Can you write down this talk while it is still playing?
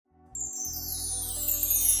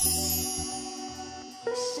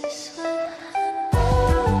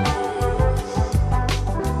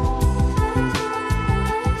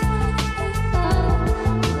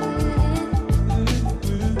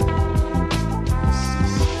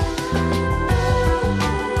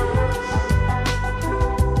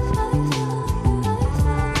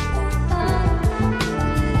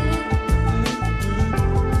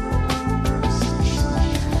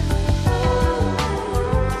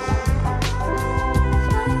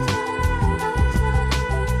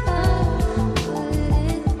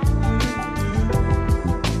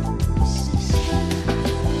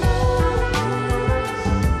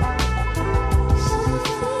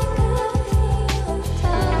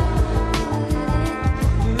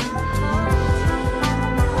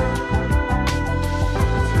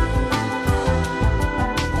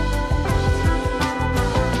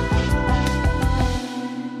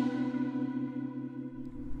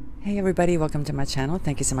Hey everybody, welcome to my channel.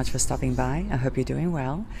 Thank you so much for stopping by. I hope you're doing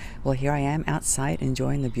well. Well, here I am outside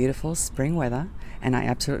enjoying the beautiful spring weather, and I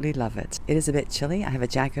absolutely love it. It is a bit chilly. I have a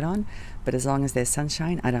jacket on, but as long as there's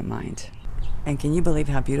sunshine, I don't mind. And can you believe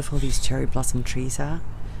how beautiful these cherry blossom trees are?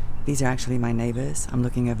 These are actually my neighbors. I'm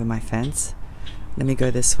looking over my fence. Let me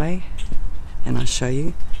go this way and I'll show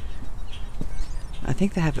you. I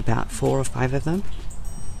think they have about 4 or 5 of them.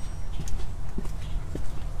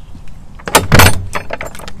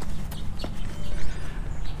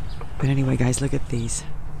 But anyway, guys, look at these.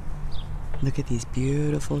 Look at these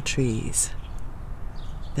beautiful trees.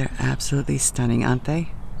 They're absolutely stunning, aren't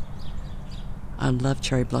they? I love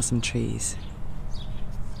cherry blossom trees.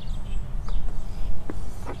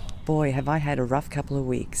 Boy, have I had a rough couple of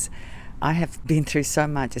weeks. I have been through so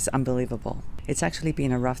much, it's unbelievable. It's actually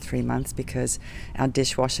been a rough 3 months because our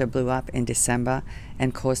dishwasher blew up in December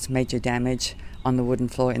and caused major damage on the wooden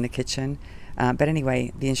floor in the kitchen. But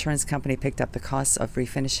anyway, the insurance company picked up the costs of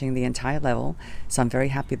refinishing the entire level, so I'm very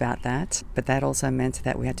happy about that. But that also meant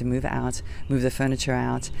that we had to move the furniture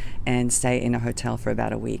out, and stay in a hotel for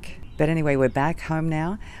about a week. But anyway, we're back home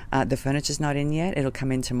now. The furniture's not in yet, it'll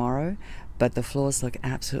come in tomorrow. But the floors look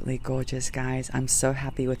absolutely gorgeous, guys. I'm so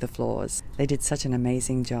happy with the floors. They did such an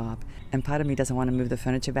amazing job. And part of me doesn't want to move the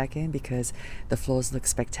furniture back in because the floors look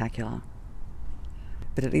spectacular.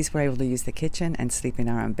 But at least we're able to use the kitchen and sleep in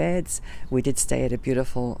our own beds. We did stay at a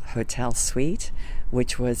beautiful hotel suite,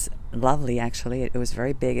 which was lovely actually. It was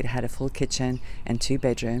very big. It had a full kitchen and 2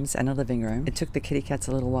 bedrooms and a living room. It took the kitty cats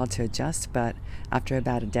a little while to adjust, but after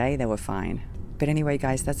about a day they were fine. But anyway,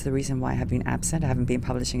 guys, that's the reason why I have been absent. I haven't been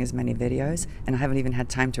publishing as many videos, and I haven't even had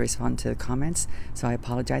time to respond to the comments, so I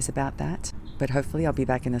apologize about that. But hopefully I'll be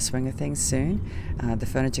back in the swing of things soon. The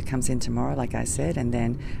furniture comes in tomorrow, like I said, and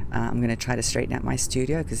then I'm going to try to straighten out my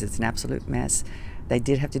studio because it's an absolute mess. They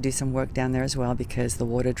did have to do some work down there as well because the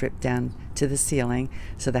water dripped down to the ceiling,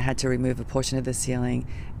 so they had to remove a portion of the ceiling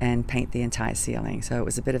and paint the entire ceiling, so it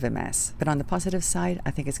was a bit of a mess. But on the positive side,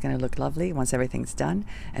 I think it's going to look lovely once everything's done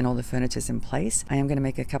and all the furniture's in place. I am going to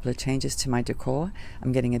make a couple of changes to my decor.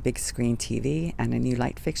 I'm getting a big screen TV and a new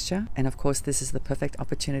light fixture, and of course this is the perfect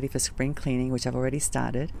opportunity for spring cleaning, which I've already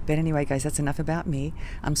started. But anyway, guys, that's enough about me.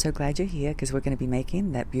 I'm so glad you're here because we're going to be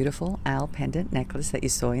making that beautiful owl pendant necklace that you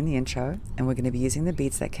saw in the intro, and we're going to be using the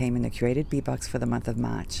beads that came in the Curated Bead Box for the month of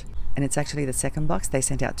March. And it's actually the second box. They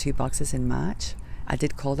sent out 2 boxes in March. I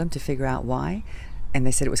did call them to figure out why, and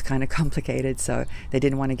they said it was kind of complicated, so they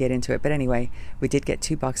didn't want to get into it. But anyway, we did get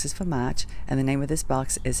 2 boxes for March, and the name of this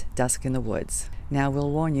box is Dusk in the Woods. Now,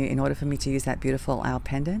 we'll warn you, in order for me to use that beautiful owl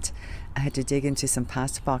pendant, I had to dig into some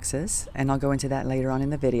past boxes, and I'll go into that later on in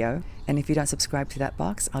the video. And if you don't subscribe to that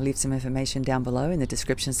box, I'll leave some information down below in the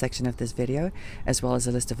description section of this video, as well as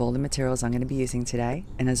a list of all the materials I'm going to be using today.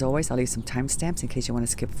 And as always, I'll leave some timestamps in case you want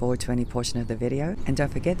to skip forward to any portion of the video. And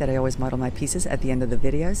don't forget that I always model my pieces at the end of the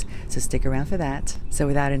videos, so stick around for that. So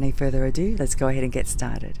without any further ado, let's go ahead and get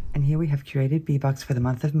started. And here we have Curated Bead Box for the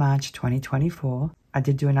month of March 2024. I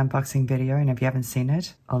did do an unboxing video, and if you haven't seen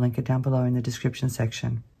it, I'll link it down below in the description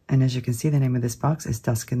section. And as you can see, the name of this box is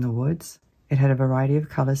Dusk in the Woods. It had a variety of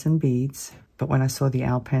colors and beads, but when I saw the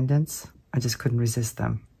owl pendants, I just couldn't resist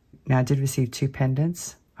them. Now, I did receive 2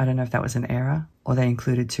 pendants. I don't know if that was an error or they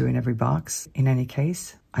included 2 in every box. In any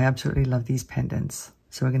case, I absolutely love these pendants.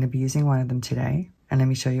 So we're going to be using one of them today. And let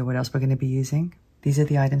me show you what else we're going to be using. These are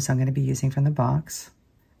the items I'm going to be using from the box.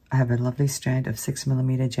 I have a lovely strand of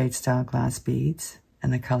 6mm jade-style glass beads,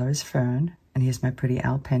 and the color is Fern. And here's my pretty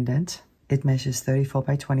owl pendant. It measures 34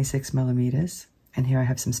 by 26 millimeters. And here I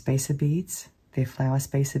have some spacer beads. They're flower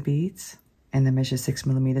spacer beads, and they measure 6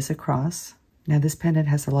 millimeters across. Now, this pendant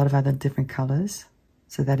has a lot of other different colors,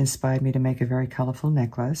 so that inspired me to make a very colorful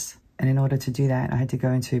necklace. And in order to do that, I had to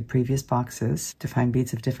go into previous boxes to find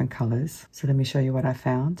beads of different colors. So let me show you what I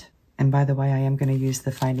found. And by the way, I am going to use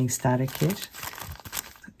the Finding Starter Kit.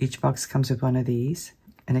 Each box comes with one of these,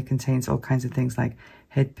 and it contains all kinds of things like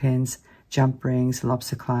head pins, jump rings,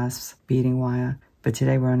 lobster clasps, beading wire. But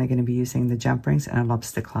today we're only going to be using the jump rings and a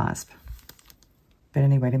lobster clasp. But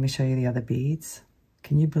anyway, let me show you the other beads.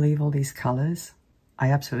 Can you believe all these colors?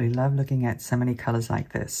 I absolutely love looking at so many colors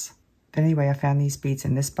like this. But anyway, I found these beads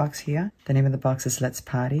in this box here. The name of the box is Let's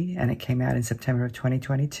Party, and it came out in September of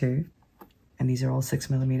 2022. And these are all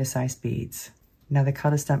 6mm sized beads. Now, the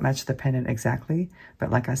colors don't match the pendant exactly,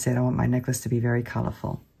 but like I said, I want my necklace to be very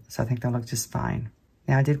colorful. So I think they'll look just fine.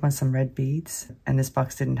 Now, I did want some red beads, and this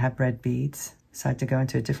box didn't have red beads, so I had to go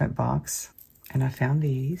into a different box. And I found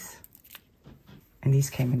these. And these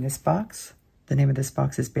came in this box. The name of this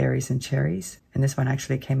box is Berries and Cherries, and this one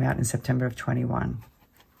actually came out in September of 21.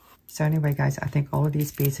 So anyway, guys, I think all of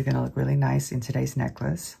these beads are going to look really nice in today's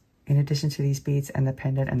necklace. In addition to these beads and the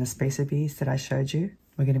pendant and the spacer beads that I showed you,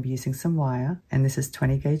 we're going to be using some wire, and this is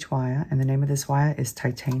 20 gauge wire, and the name of this wire is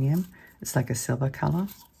titanium. It's like a silver color.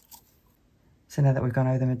 So now that we've gone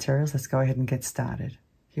over the materials, let's go ahead and get started.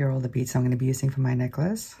 Here are all the beads I'm going to be using for my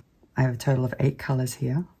necklace. I have a total of 8 colors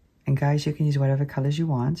here. And guys, you can use whatever colors you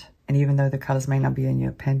want. And even though the colors may not be in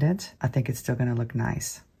your pendant, I think it's still going to look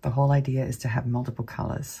nice. The whole idea is to have multiple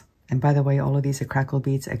colors. And by the way, all of these are crackle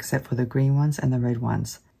beads except for the green ones and the red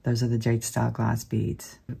ones. Those are the jade-style glass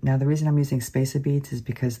beads. Now, the reason I'm using spacer beads is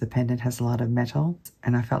because the pendant has a lot of metal,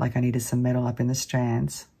 and I felt like I needed some metal up in the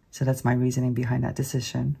strands. So that's my reasoning behind that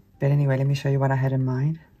decision. But anyway, let me show you what I had in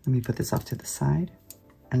mind. Let me put this off to the side,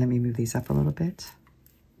 and let me move these up a little bit.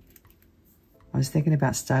 I was thinking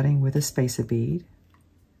about starting with a spacer bead.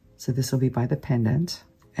 So this will be by the pendant,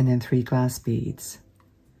 and then 3 glass beads.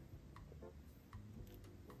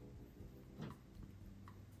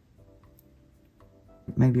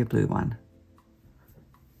 Maybe a blue one.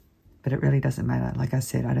 But it really doesn't matter. Like I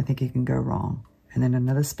said, I don't think you can go wrong. And then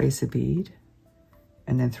another spacer bead,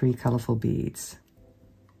 and then 3 colorful beads.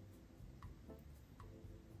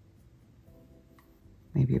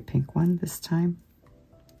 Maybe a pink one this time.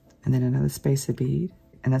 And then another spacer bead,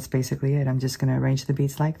 and that's basically it. I'm just going to arrange the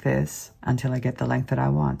beads like this until I get the length that I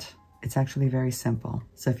want. It's actually very simple.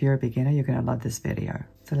 So if you're a beginner, you're going to love this video.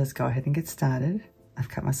 So let's go ahead and get started. I've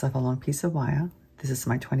cut myself a long piece of wire. This is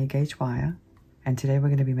my 20 gauge wire. And today we're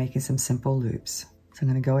going to be making some simple loops. So I'm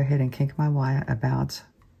going to go ahead and kink my wire about,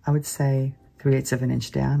 I would say, 3/8 of an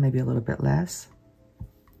inch down, maybe a little bit less.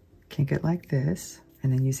 Kink it like this.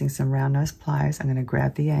 And then using some round nose pliers, I'm going to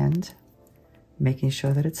grab the end, making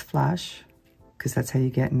sure that it's flush, because that's how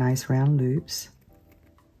you get nice round loops.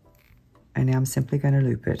 And now I'm simply going to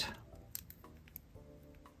loop it.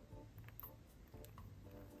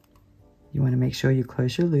 You want to make sure you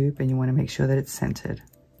close your loop, and you want to make sure that it's centered.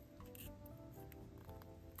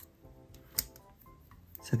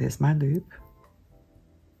 So there's my loop.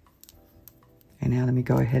 And now let me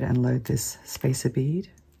go ahead and load this spacer bead.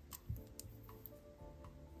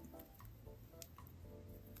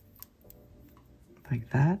 Like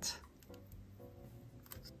that.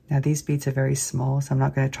 Now these beads are very small, so I'm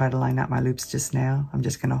not going to try to line up my loops just now. I'm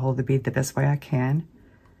just going to hold the bead the best way I can.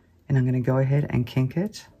 And I'm going to go ahead and kink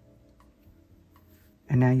it.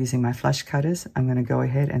 And now using my flush cutters, I'm going to go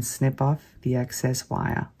ahead and snip off the excess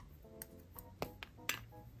wire.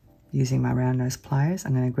 Using my round nose pliers,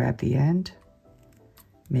 I'm going to grab the end,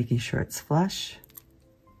 making sure it's flush,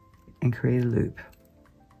 and create a loop.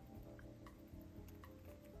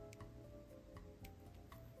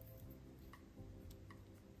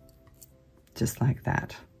 Just like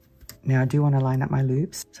that. Now I do want to line up my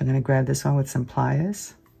loops. So I'm going to grab this one with some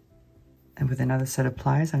pliers. And with another set of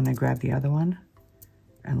pliers, I'm going to grab the other one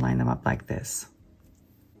and line them up like this.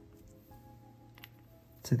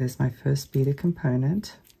 So there's my first beaded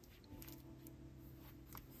component.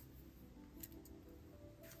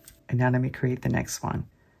 And now let me create the next one.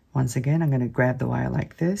 Once again, I'm going to grab the wire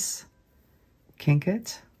like this, kink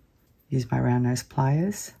it, use my round nose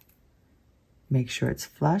pliers, make sure it's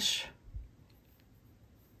flush,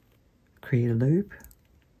 create a loop,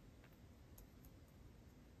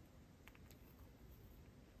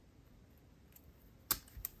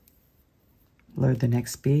 load the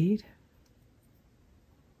next bead,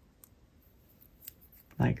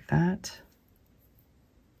 like that,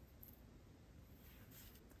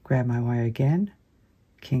 grab my wire again,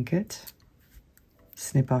 kink it,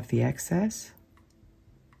 snip off the excess,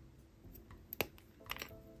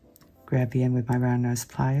 grab the end with my round nose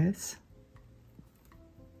pliers,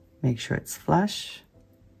 make sure it's flush,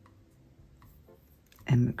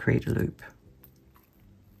 and create a loop.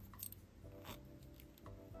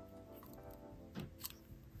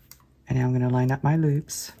 And now I'm going to line up my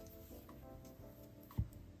loops.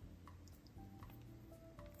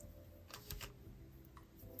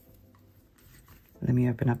 Let me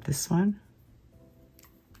open up this one.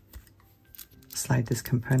 Slide this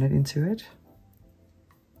component into it.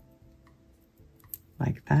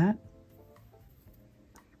 Like that.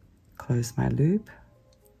 Close my loop.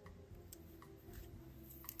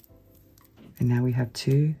 And now we have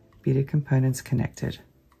 2 beaded components connected.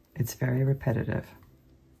 It's very repetitive.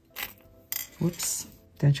 Whoops,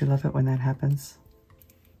 don't you love it when that happens?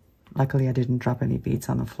 Luckily I didn't drop any beads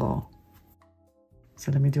on the floor.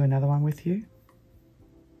 So let me do another one with you.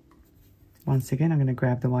 Once again, I'm going to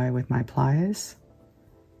grab the wire with my pliers,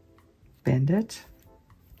 bend it,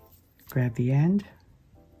 grab the end,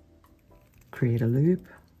 create a loop,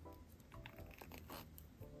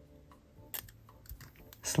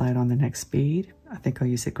 slide on the next bead. I think I'll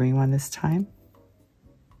use a green one this time.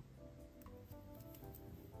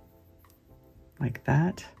 like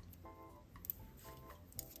that.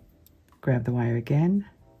 Grab the wire again,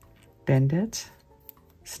 bend it,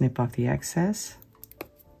 snip off the excess,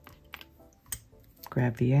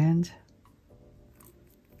 grab the end,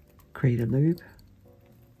 create a loop,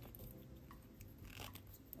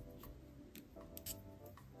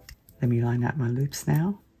 let me line up my loops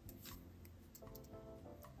now,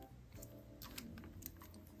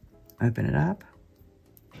 open it up,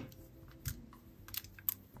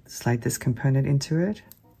 slide this component into it,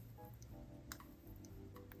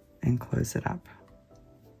 and close it up.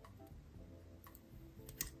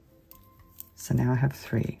 So now I have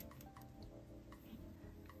 3.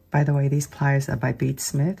 By the way, these pliers are by Bead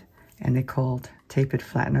Smith, and they're called tapered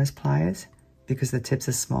flat nose pliers because the tips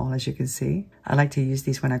are small, as you can see. I like to use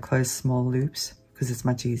these when I close small loops because it's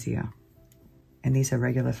much easier. And these are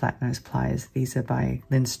regular flat nose pliers. These are by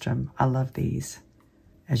Lindstrom. I love these.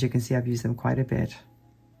 As you can see, I've used them quite a bit.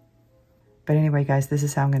 But anyway, guys, this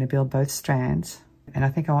is how I'm going to build both strands. And I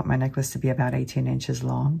think I want my necklace to be about 18 inches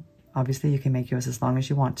long. Obviously, you can make yours as long as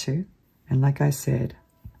you want to. And like I said,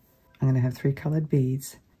 I'm going to have 3 colored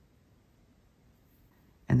beads,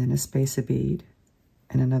 and then a spacer bead,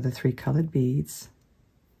 and another 3 colored beads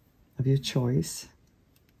of your choice.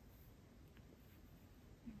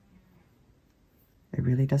 It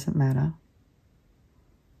really doesn't matter.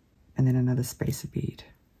 And then another spacer bead.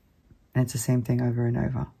 And it's the same thing over and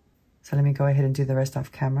over. So let me go ahead and do the rest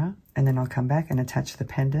off camera, and then I'll come back and attach the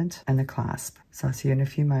pendant and the clasp. So I'll see you in a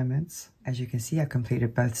few moments. As you can see, I've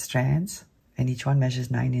completed both strands, and each one measures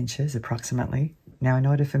 9 inches approximately. Now, in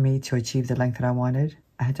order for me to achieve the length that I wanted,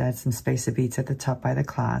 I had to add some spacer beads at the top by the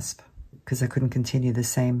clasp because I couldn't continue the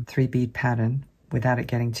same 3 bead pattern without it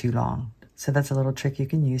getting too long. So that's a little trick you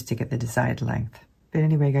can use to get the desired length. But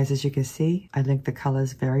anyway, guys, as you can see, I linked the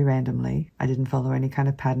colors very randomly. I didn't follow any kind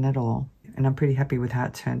of pattern at all, and I'm pretty happy with how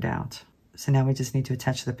it turned out. So now we just need to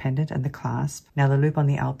attach the pendant and the clasp. Now the loop on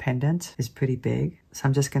the Owl Pendant is pretty big, so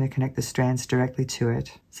I'm just going to connect the strands directly to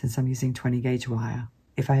it since I'm using 20 gauge wire.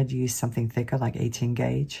 If I had used something thicker like 18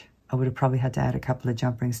 gauge, I would have probably had to add a couple of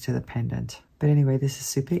jump rings to the pendant. But anyway, this is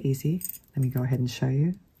super easy. Let me go ahead and show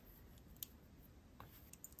you.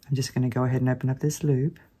 I'm just going to go ahead and open up this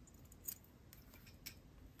loop,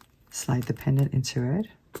 slide the pendant into it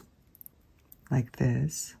like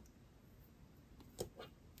this,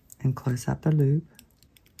 and close up the loop.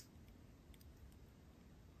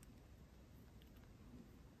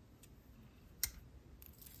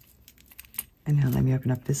 And now let me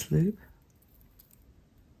open up this loop.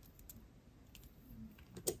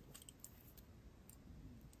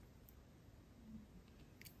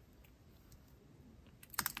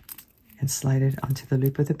 And slide it onto the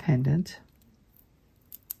loop of the pendant.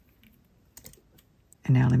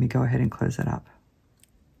 And now let me go ahead and close it up.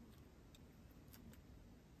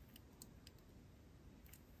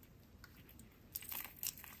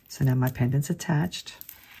 So now my pendant's attached.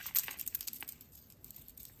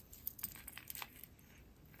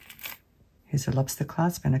 Here's a lobster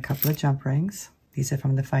clasp and a couple of jump rings. These are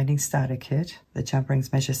from the Finding Starter Kit. The jump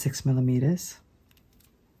rings measure 6 millimeters.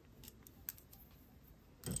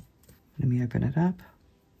 Let me open it up.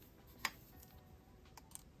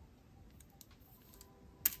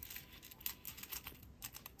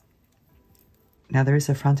 Now there is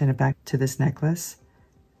a front and a back to this necklace.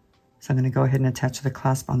 So I'm going to go ahead and attach the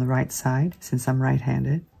clasp on the right side since I'm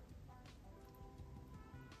right-handed.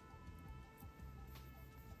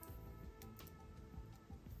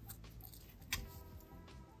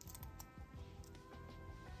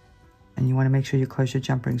 And you want to make sure you close your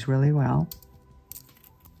jump rings really well.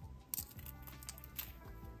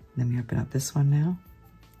 Let me open up this one now.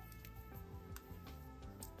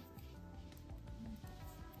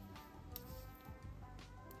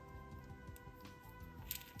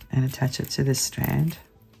 And attach it to this strand.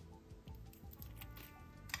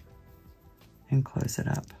 And close it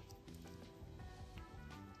up.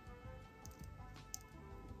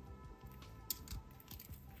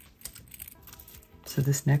 So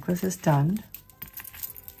this necklace is done.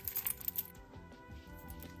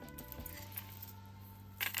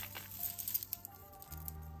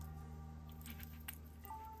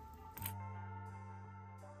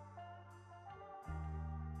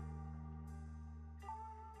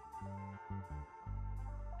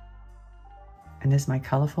 And there's my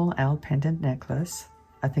colorful owl pendant necklace.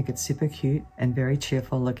 I think it's super cute and very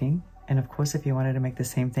cheerful looking. And of course, if you wanted to make the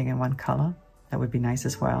same thing in one color, that would be nice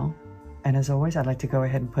as well. And as always, I'd like to go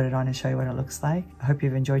ahead and put it on and show you what it looks like. I hope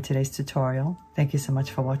you've enjoyed today's tutorial. Thank you so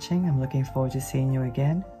much for watching. I'm looking forward to seeing you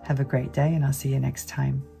again. Have a great day, and I'll see you next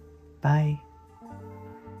time. Bye.